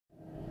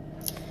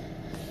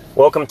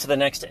Welcome to the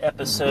next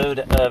episode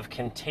of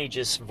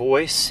Contagious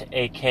Voice,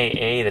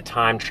 aka the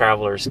Time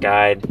Traveler's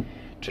Guide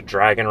to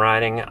Dragon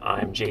Riding.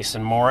 I'm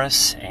Jason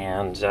Morris,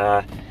 and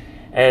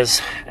as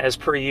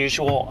per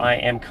usual, I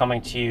am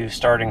coming to you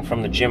starting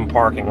from the gym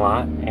parking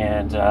lot,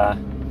 and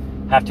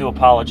have to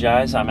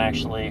apologize. I'm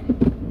actually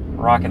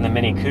rocking the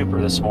Mini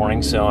Cooper this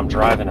morning, so I'm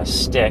driving a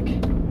stick,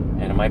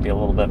 and it might be a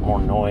little bit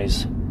more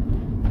noise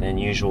than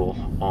usual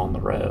on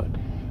the road.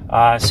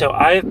 So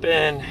I've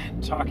been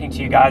talking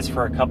to you guys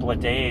for a couple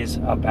of days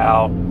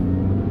about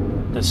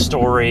the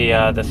story,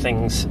 the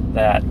things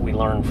that we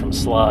learned from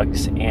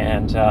slugs.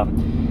 And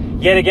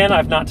yet again,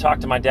 I've not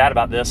talked to my dad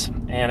about this,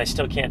 and I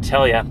still can't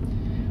tell you.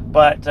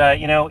 But,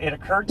 it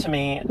occurred to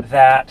me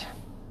that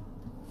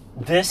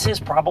this is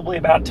probably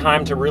about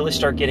time to really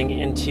start getting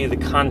into the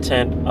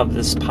content of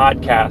this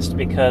podcast,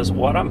 because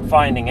what I'm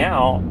finding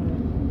out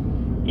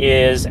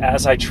is,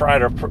 as I try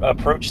to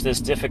approach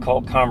this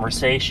difficult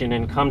conversation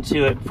and come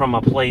to it from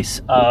a place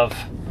of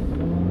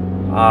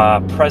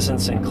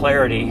presence and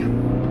clarity,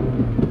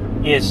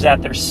 is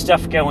that there's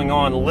stuff going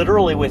on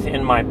literally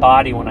within my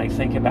body when I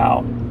think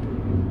about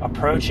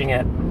approaching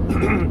it.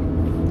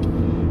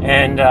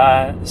 And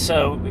I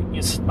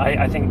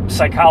think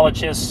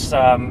psychologists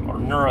or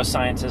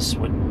neuroscientists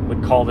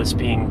would call this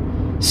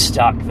being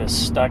stuck, this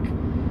stuck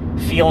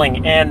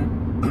feeling. And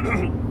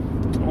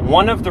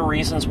one of the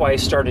reasons why I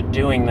started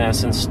doing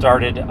this and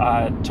started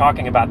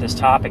talking about this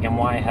topic and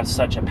why I have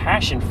such a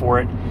passion for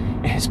it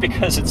is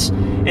because it's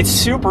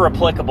super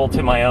applicable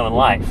to my own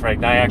life,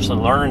 right? I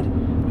actually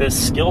learned this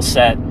skill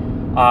set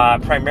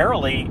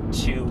primarily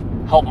to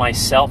help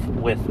myself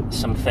with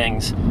some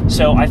things.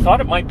 So I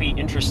thought it might be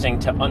interesting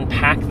to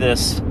unpack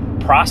this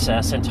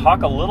process and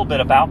talk a little bit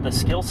about the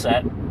skill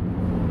set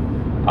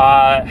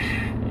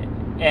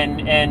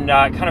and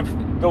kind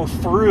of go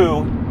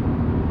through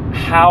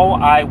how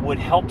I would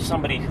help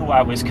somebody who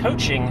I was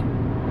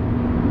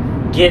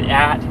coaching get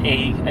at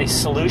a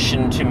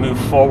solution to move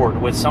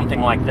forward with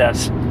something like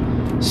this.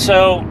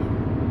 So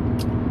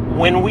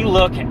when we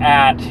look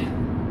at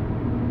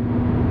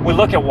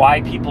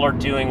why people are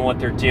doing what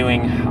they're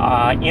doing,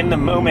 in the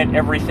moment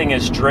everything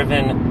is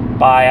driven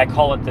by, I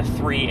call it the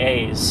 3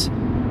 A's.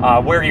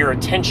 Where your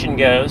attention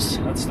goes,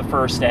 that's the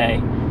first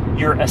A.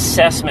 Your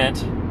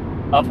assessment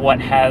of what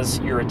has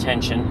your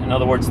attention, in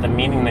other words, the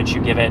meaning that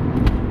you give it.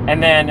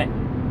 And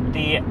then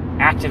the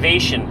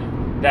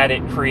activation that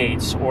it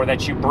creates or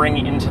that you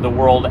bring into the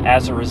world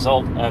as a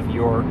result of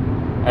your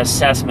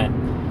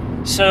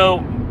assessment. So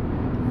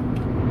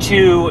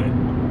to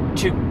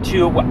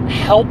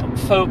help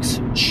folks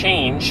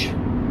change,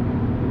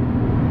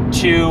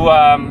 to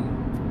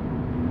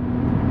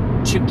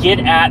get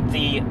at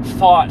the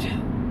thought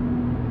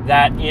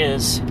that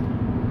is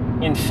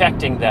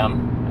infecting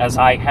them, as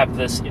I have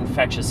this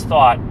infectious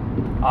thought,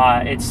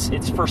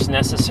 it's first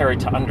necessary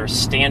to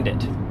understand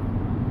it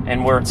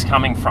and where it's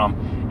coming from.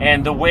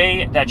 And the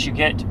way that you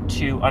get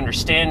to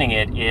understanding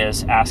it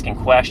is asking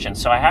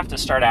questions. So I have to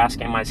start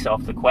asking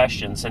myself the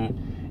questions. And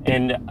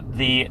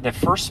the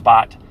first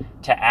spot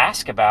to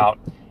ask about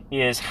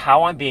is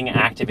how I'm being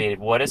activated.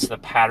 What is the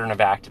pattern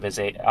of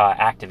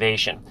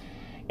activation?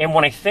 And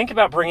when I think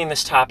about bringing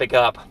this topic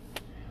up,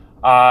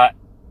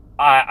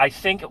 I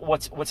think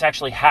what's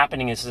actually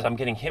happening is I'm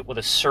getting hit with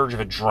a surge of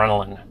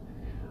adrenaline.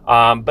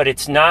 But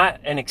it's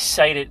not an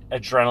excited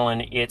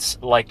adrenaline. It's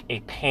like a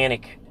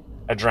panic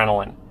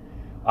adrenaline.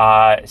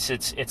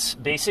 It's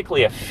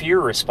basically a fear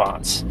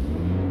response.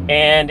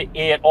 And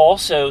it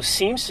also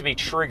seems to be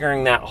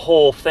triggering that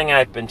whole thing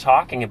I've been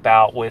talking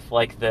about with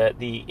like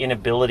the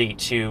inability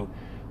to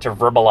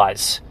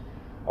verbalize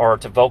or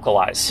to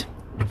vocalize.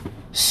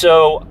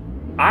 So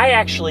I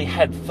actually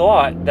had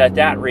thought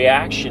that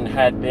reaction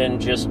had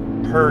been just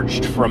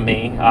purged from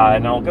me.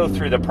 And I'll go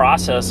through the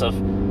process of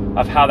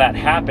how that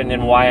happened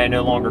and why I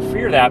no longer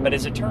fear that. But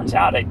as it turns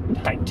out, I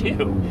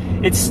do.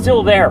 It's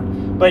still there.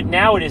 But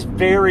now it is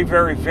very,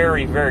 very,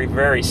 very, very,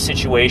 very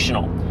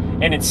situational.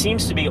 And it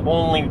seems to be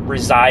only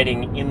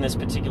residing in this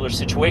particular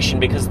situation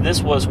because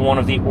this was one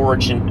of the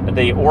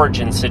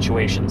origin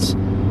situations.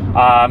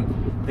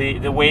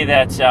 The way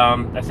that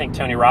I think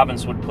Tony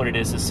Robbins would put it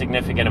is a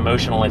significant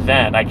emotional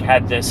event. I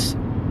had this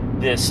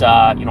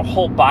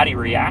whole body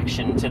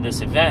reaction to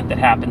this event that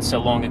happened so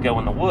long ago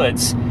in the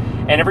woods.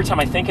 And every time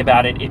I think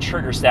about it, it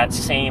triggers that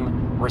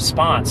same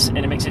response, and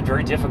it makes it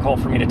very difficult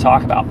for me to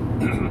talk about.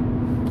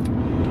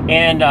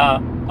 And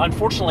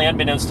unfortunately,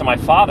 unbeknownst to my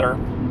father,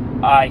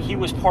 he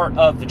was part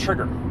of the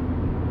trigger.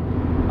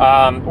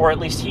 Or at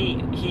least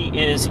he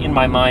is, in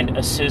my mind,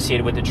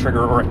 associated with the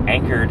trigger or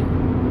anchored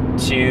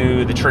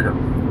to the trigger.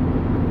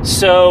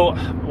 So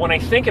when I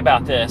think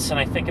about this, and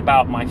I think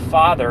about my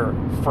father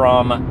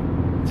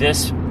from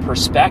this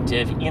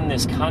perspective, in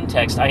this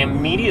context, I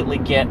immediately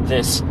get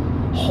this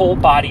whole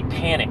body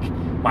panic.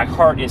 My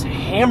heart is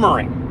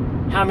hammering.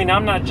 I mean,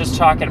 I'm not just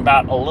talking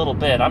about a little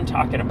bit. I'm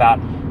talking about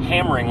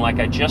hammering like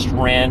I just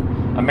ran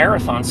a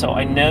marathon. So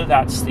I know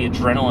that's the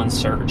adrenaline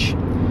surge.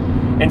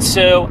 And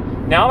so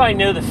now that I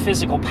know the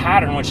physical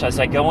pattern, which as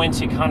I go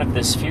into kind of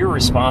this fear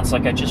response,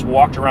 like I just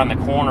walked around the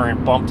corner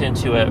and bumped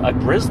into a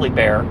grizzly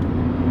bear,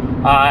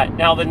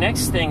 now the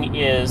next thing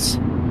is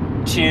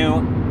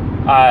to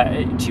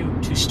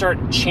start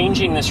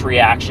changing this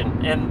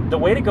reaction. And the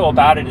way to go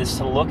about it is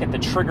to look at the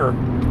trigger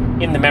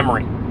in the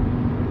memory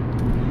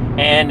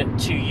and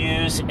to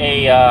use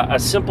a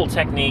simple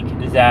technique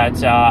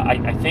that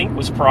I think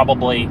was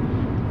probably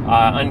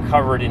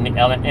uncovered in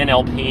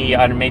NLP,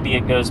 and maybe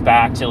it goes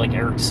back to like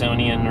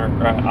Ericksonian or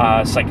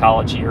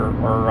psychology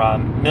or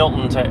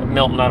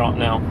Milton, I don't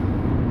know.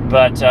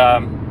 But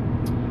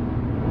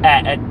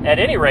at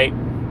any rate,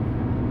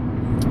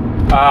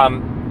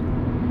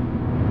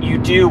 you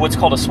do what's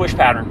called a swish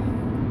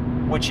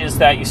pattern, which is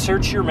that you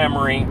search your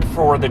memory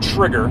for the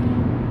trigger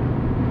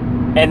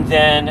and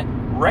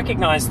then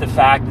recognize the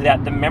fact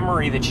that the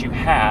memory that you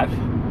have,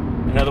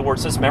 in other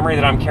words, this memory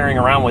that I'm carrying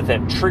around with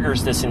that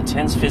triggers this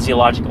intense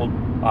physiological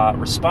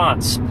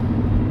response,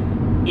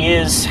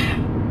 is,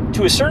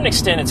 to a certain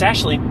extent, it's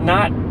actually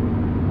not, I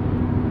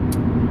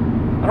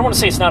don't want to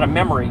say it's not a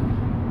memory.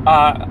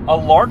 A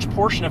large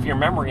portion of your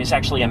memory is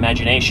actually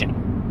imagination.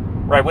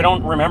 Right, we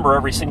don't remember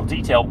every single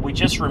detail. We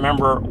just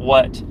remember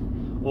what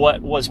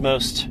was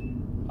most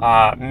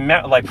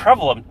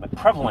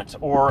prevalent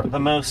or the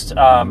most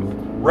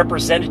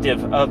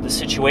representative of the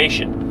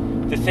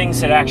situation. The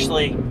things that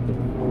actually,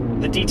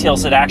 the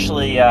details that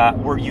actually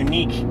were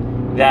unique,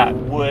 that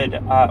would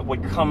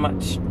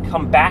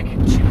come back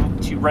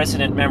to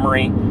resident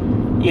memory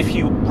if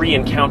you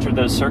re-encounter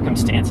those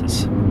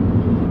circumstances.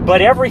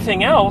 But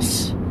everything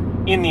else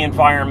in the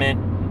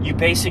environment, you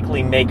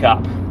basically make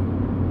up.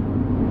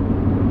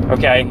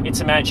 Okay,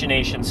 it's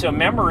imagination. So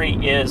memory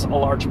is a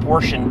large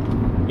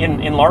portion.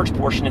 In large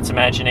portion, it's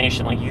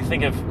imagination. Like you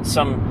think of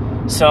some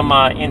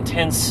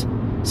intense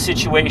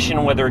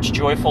situation, whether it's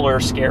joyful or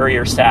scary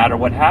or sad or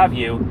what have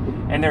you,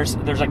 and there's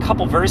a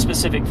couple very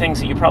specific things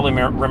that you probably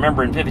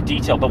remember in vivid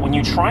detail. But when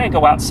you try and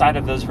go outside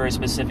of those very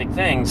specific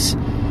things,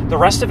 the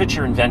rest of it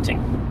you're inventing.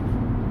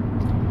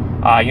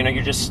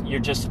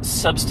 You're just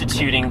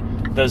substituting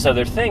those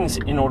other things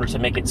in order to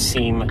make it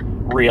seem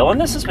real. And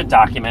this has been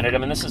documented. I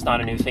mean, this is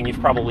not a new thing. You've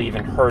probably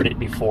even heard it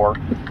before.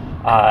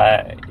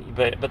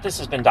 But this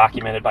has been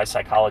documented by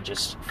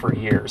psychologists for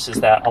years, is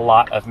that a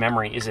lot of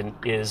memory is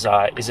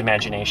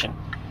imagination.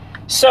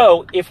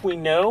 So if we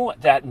know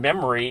that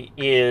memory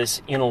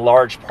is in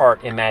large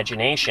part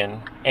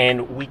imagination,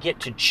 and we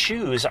get to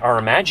choose our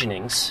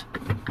imaginings,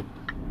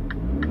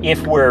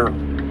 if we're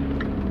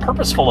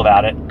purposeful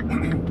about it,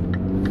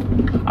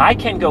 I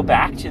can go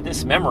back to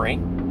this memory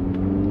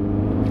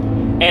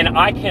and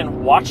I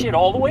can watch it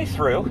all the way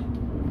through.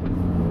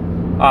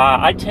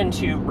 I tend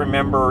to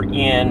remember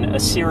in a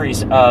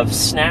series of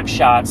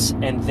snapshots,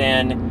 and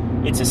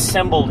then it's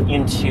assembled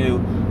into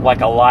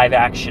like a live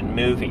action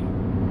movie.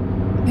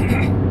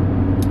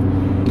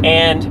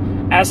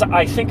 And as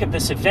I think of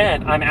this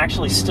event, I'm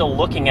actually still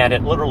looking at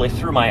it literally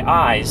through my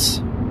eyes,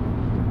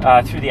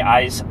 through the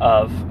eyes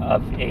of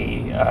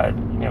a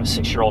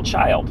 6-year-old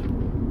child.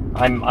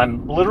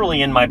 I'm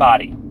literally in my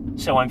body,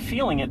 so I'm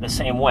feeling it the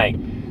same way.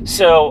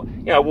 So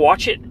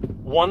watch it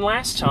one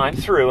last time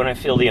through, and I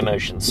feel the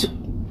emotions.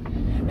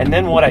 And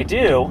then what I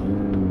do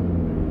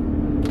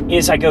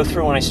is I go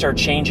through and I start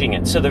changing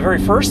it. So the very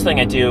first thing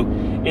I do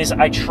is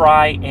I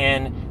try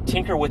and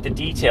tinker with the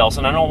details,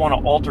 and I don't want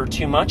to alter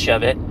too much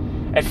of it.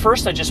 At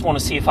first, I just want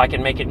to see if I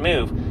can make it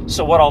move.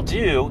 So what I'll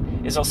do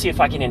is I'll see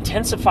if I can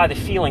intensify the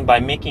feeling by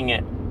making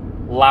it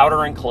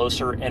louder and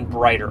closer and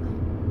brighter.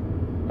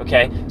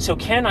 Okay, so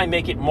can I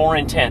make it more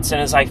intense?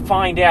 And as I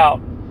find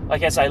out,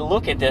 like as I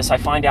look at this, I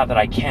find out that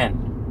I can.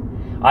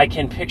 I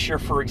can picture,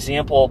 for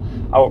example,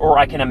 or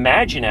I can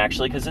imagine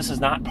actually, because this is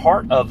not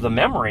part of the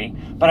memory,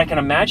 but I can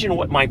imagine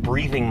what my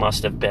breathing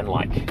must have been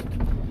like.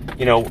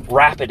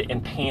 Rapid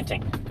and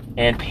panting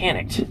and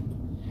panicked.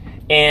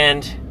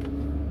 And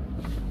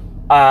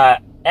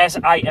as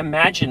I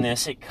imagine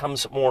this, it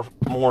comes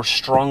more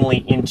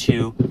strongly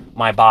into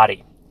my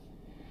body.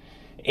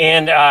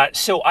 And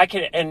so I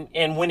can,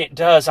 and when it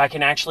does, I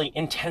can actually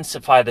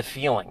intensify the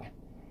feeling.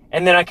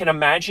 And then I can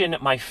imagine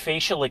my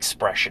facial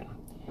expression,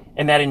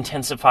 and that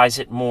intensifies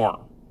it more.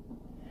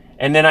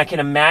 And then I can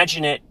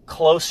imagine it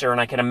closer,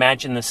 and I can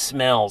imagine the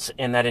smells,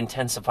 and that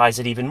intensifies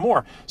it even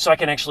more. So I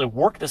can actually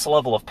work this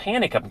level of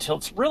panic up until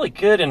it's really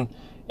good and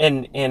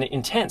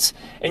intense.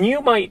 And you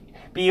might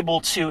be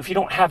able to, if you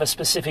don't have a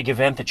specific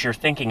event that you're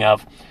thinking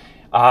of,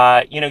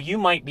 you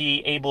might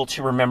be able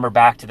to remember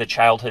back to the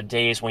childhood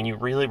days when you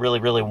really, really,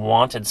 really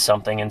wanted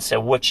something. And so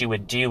what you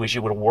would do is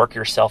you would work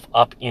yourself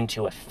up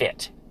into a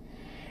fit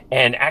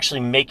and actually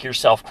make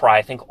yourself cry.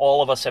 I think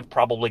all of us have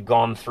probably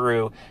gone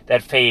through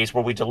that phase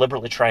where we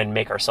deliberately try and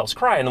make ourselves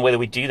cry. And the way that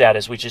we do that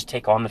is we just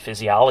take on the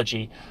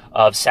physiology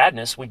of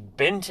sadness. We've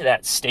been to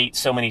that state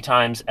so many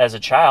times as a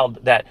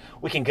child that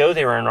we can go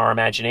there in our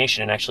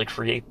imagination and actually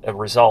create a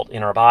result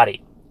in our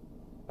body.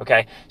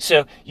 Okay,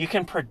 so you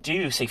can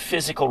produce a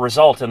physical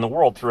result in the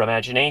world through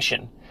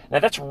imagination. Now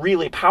that's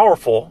really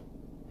powerful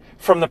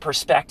from the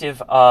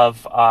perspective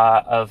of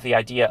the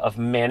idea of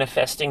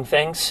manifesting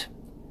things.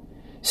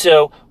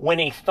 So when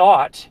a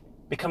thought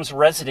becomes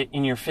resident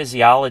in your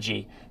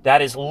physiology,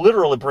 that is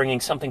literally bringing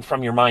something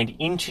from your mind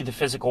into the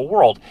physical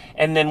world.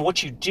 And then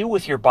what you do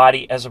with your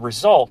body as a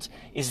result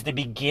is the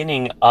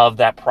beginning of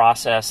that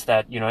process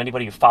that,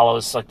 anybody who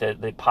follows like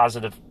the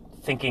positive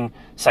thinking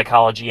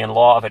psychology and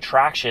law of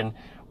attraction,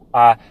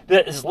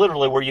 that is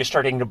literally where you're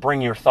starting to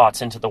bring your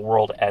thoughts into the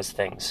world as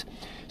things.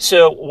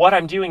 So what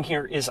I'm doing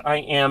here is I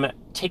am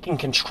taking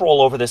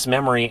control over this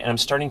memory, and I'm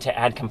starting to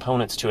add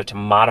components to it to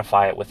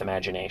modify it with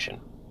imagination.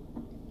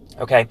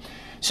 Okay,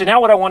 so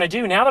now what I want to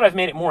do, now that I've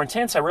made it more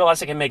intense, I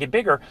realize I can make it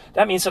bigger.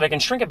 That means that I can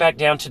shrink it back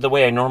down to the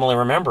way I normally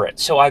remember it.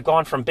 So I've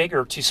gone from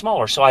bigger to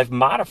smaller. So I've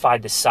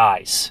modified the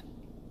size.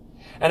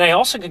 And I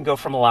also can go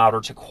from louder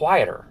to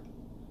quieter.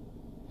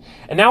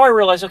 And now I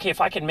realize, okay,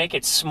 if I can make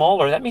it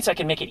smaller, that means I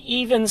can make it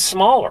even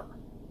smaller.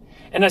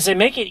 And as I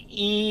make it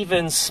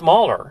even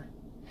smaller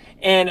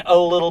and a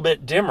little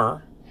bit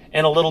dimmer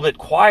and a little bit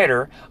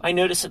quieter, I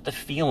notice that the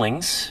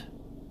feelings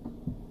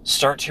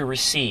start to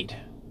recede.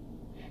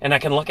 And I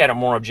can look at it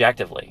more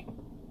objectively.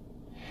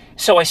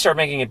 So I start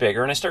making it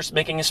bigger and I start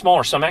making it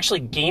smaller. So I'm actually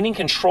gaining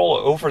control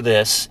over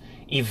this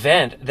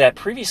event that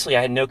previously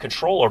I had no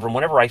control over. And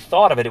whenever I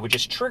thought of it, it would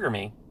just trigger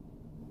me.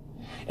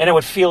 And I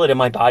would feel it in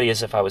my body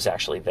as if I was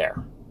actually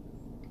there.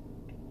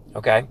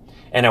 Okay?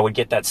 And I would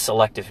get that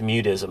selective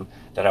mutism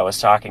that I was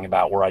talking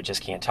about where I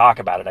just can't talk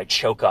about it. I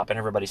choke up, and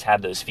everybody's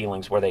had those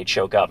feelings where they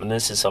choke up. And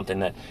this is something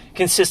that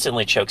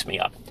consistently chokes me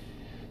up.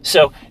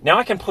 So now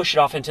I can push it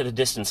off into the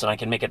distance and I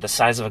can make it the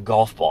size of a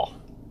golf ball,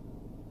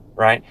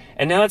 right?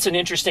 And now it's an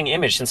interesting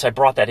image since I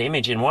brought that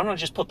image in. Why don't I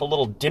just put the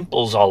little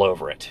dimples all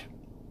over it?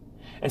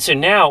 And so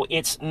now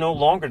it's no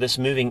longer this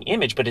moving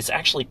image, but it's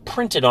actually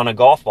printed on a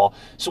golf ball.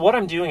 So what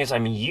I'm doing is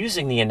I'm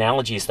using the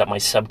analogies that my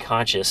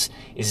subconscious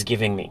is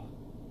giving me.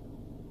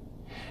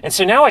 And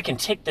so now I can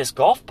take this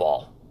golf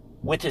ball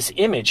with this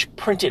image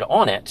printed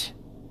on it,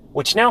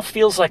 which now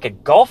feels like a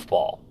golf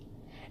ball,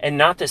 and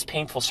not this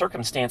painful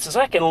circumstances.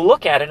 I can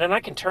look at it and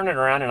I can turn it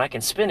around and I can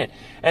spin it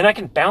and I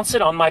can bounce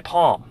it on my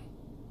palm.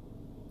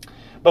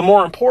 But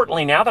more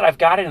importantly, now that I've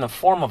got it in the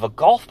form of a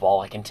golf ball,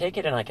 I can take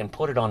it and I can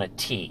put it on a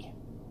tee.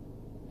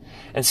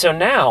 And so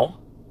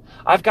now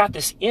I've got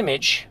this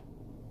image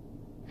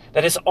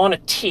that is on a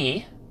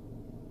tee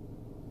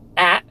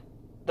at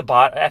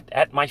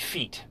my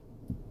feet.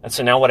 And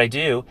so now what I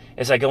do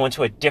is I go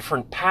into a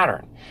different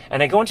pattern,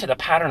 and I go into the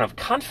pattern of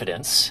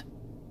confidence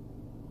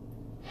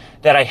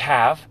that I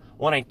have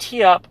when I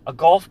tee up a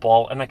golf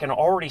ball and I can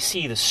already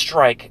see the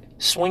strike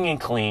swinging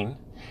clean,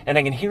 and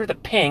I can hear the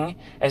ping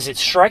as it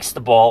strikes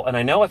the ball, and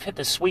I know I've hit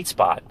the sweet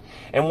spot.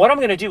 And what I'm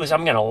going to do is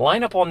I'm going to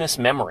line up on this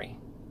memory,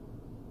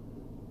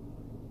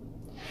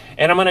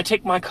 and I'm going to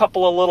take my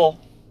couple of little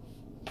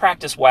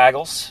practice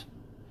waggles,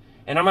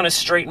 and I'm going to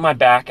straighten my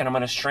back, and I'm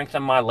going to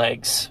strengthen my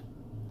legs,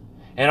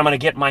 and I'm going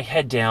to get my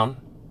head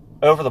down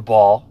over the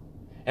ball,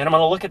 and I'm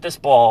going to look at this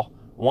ball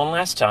one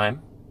last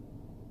time.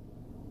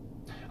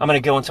 I'm going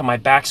to go into my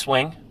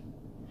backswing,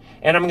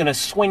 and I'm going to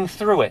swing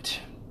through it.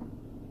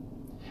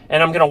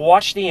 And I'm going to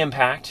watch the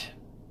impact,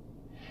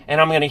 and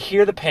I'm going to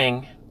hear the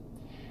ping.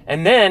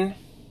 And then,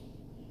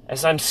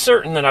 as I'm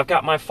certain that I've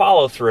got my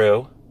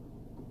follow-through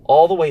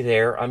all the way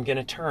there, I'm going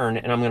to turn,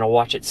 and I'm going to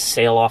watch it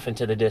sail off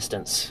into the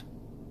distance.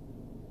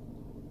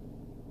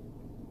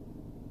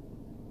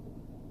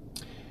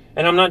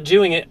 And I'm not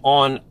doing it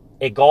on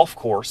a golf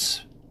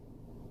course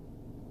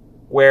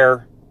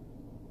where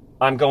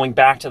I'm going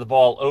back to the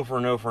ball over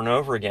and over and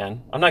over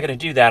again. I'm not going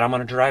to do that. I'm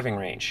on a driving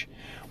range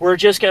where it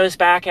just goes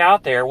back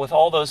out there with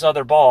all those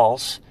other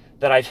balls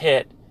that I've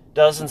hit,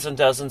 dozens and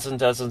dozens and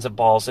dozens of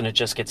balls, and it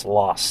just gets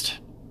lost.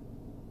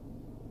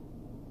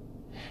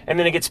 And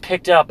then it gets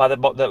picked up by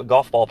the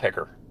golf ball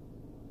picker.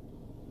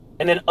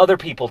 And then other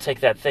people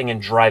take that thing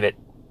and drive it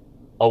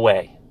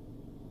away.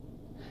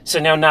 So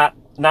now not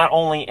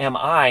only am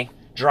I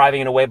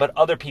driving it away, but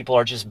other people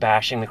are just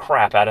bashing the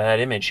crap out of that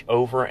image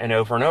over and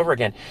over and over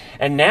again.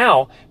 And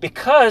now,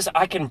 because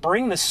I can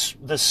bring the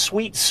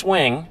sweet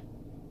swing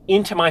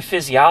into my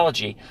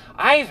physiology,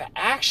 I've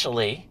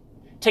actually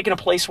taken a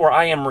place where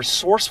I am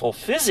resourceful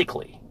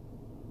physically.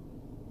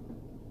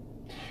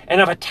 And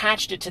I've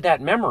attached it to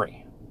that memory.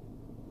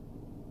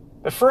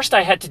 But first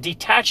I had to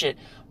detach it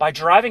by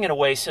driving it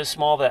away so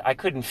small that I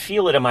couldn't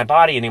feel it in my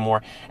body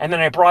anymore. And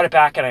then I brought it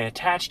back and I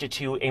attached it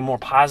to a more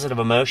positive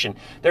emotion.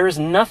 There is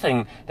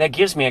nothing that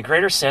gives me a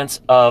greater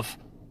sense of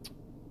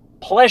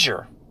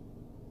pleasure.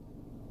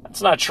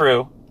 That's not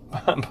true,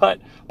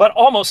 but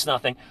almost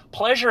nothing.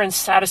 Pleasure and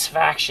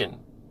satisfaction.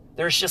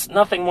 There's just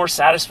nothing more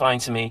satisfying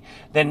to me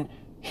than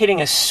hitting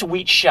a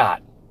sweet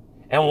shot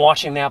and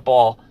watching that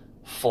ball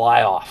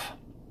fly off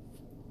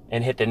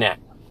and hit the net.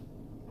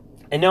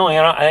 And knowing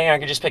I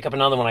can just pick up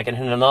another one, I can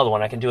hit another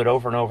one, I can do it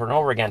over and over and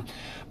over again.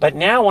 But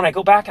now when I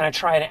go back and I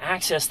try to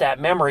access that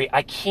memory,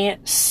 I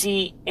can't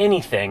see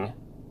anything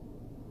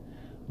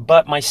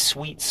but my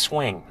sweet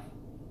swing.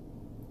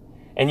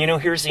 And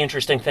here's the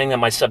interesting thing that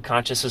my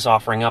subconscious is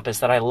offering up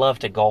is that I love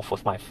to golf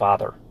with my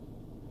father.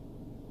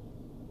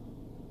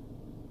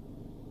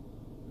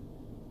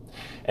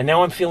 And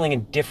now I'm feeling a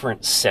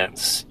different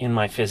sense in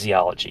my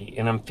physiology,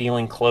 and I'm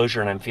feeling closure,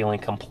 and I'm feeling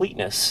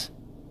completeness,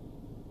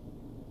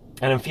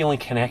 and I'm feeling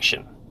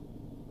connection.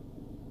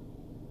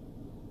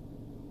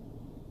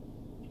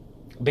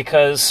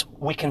 Because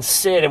we can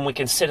sit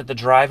at the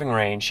driving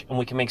range and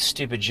we can make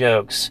stupid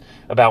jokes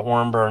about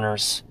worm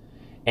burners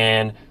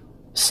and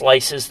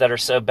slices that are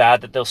so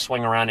bad that they'll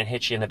swing around and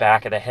hit you in the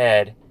back of the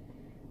head.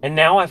 And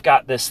now I've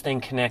got this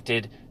thing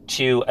connected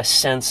to a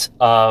sense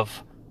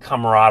of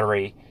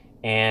camaraderie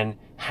and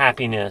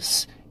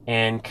happiness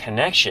and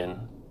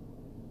connection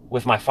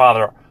with my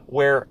Father,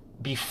 where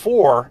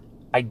before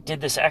I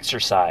did this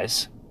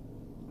exercise,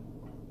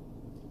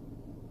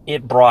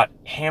 it brought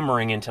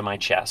hammering into my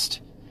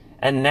chest.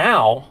 And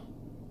now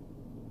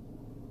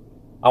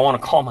I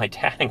want to call my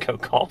dad and go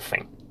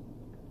golfing.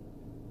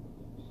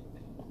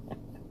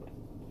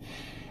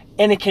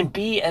 And it can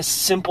be as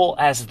simple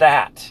as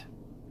that.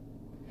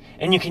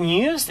 And you can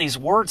use these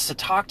words to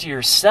talk to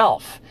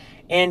yourself.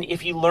 And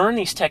if you learn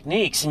these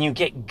techniques and you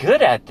get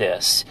good at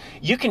this,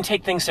 you can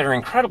take things that are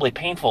incredibly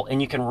painful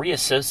and you can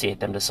reassociate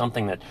them to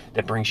something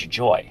that brings you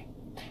joy.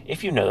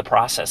 If you know the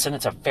process, and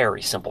it's a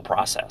very simple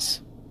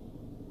process.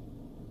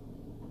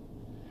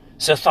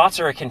 So thoughts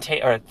are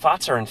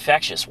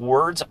infectious.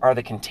 Words are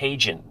the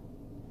contagion.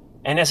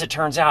 And as it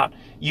turns out,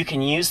 you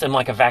can use them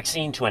like a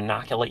vaccine to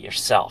inoculate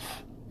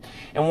yourself.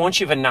 And once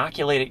you've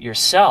inoculated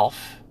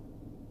yourself,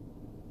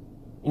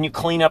 and you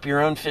clean up your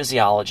own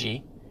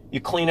physiology, you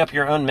clean up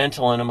your own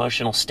mental and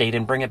emotional state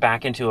and bring it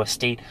back into a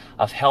state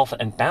of health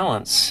and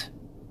balance,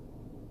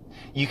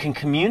 you can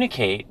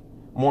communicate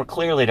more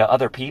clearly to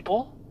other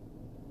people.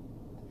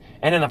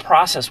 And in the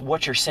process,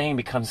 what you're saying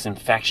becomes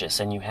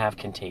infectious and you have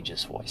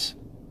contagious voice.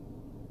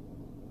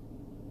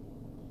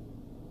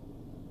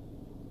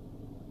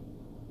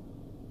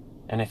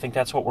 And I think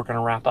that's what we're going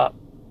to wrap up.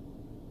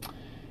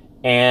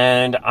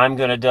 And I'm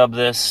going to dub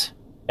this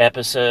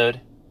episode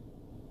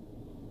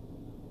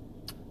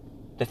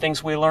The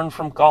Things We Learn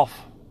from Golf.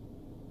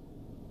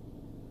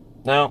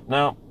 No,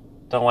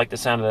 don't like the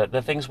sound of that.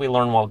 The Things We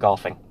Learn While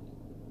Golfing.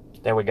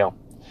 There we go.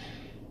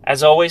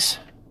 As always,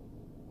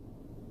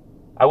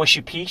 I wish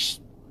you peace.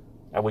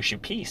 I wish you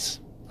peace.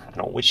 I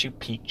don't wish you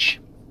peach.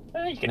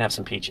 You can have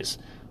some peaches.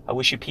 I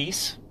wish you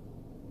peace.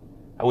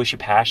 I wish you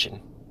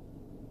passion.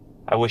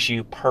 I wish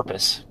you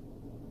purpose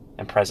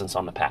and presence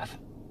on the path.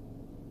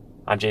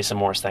 I'm Jason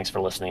Morris. Thanks for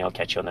listening. I'll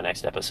catch you on the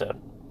next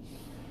episode.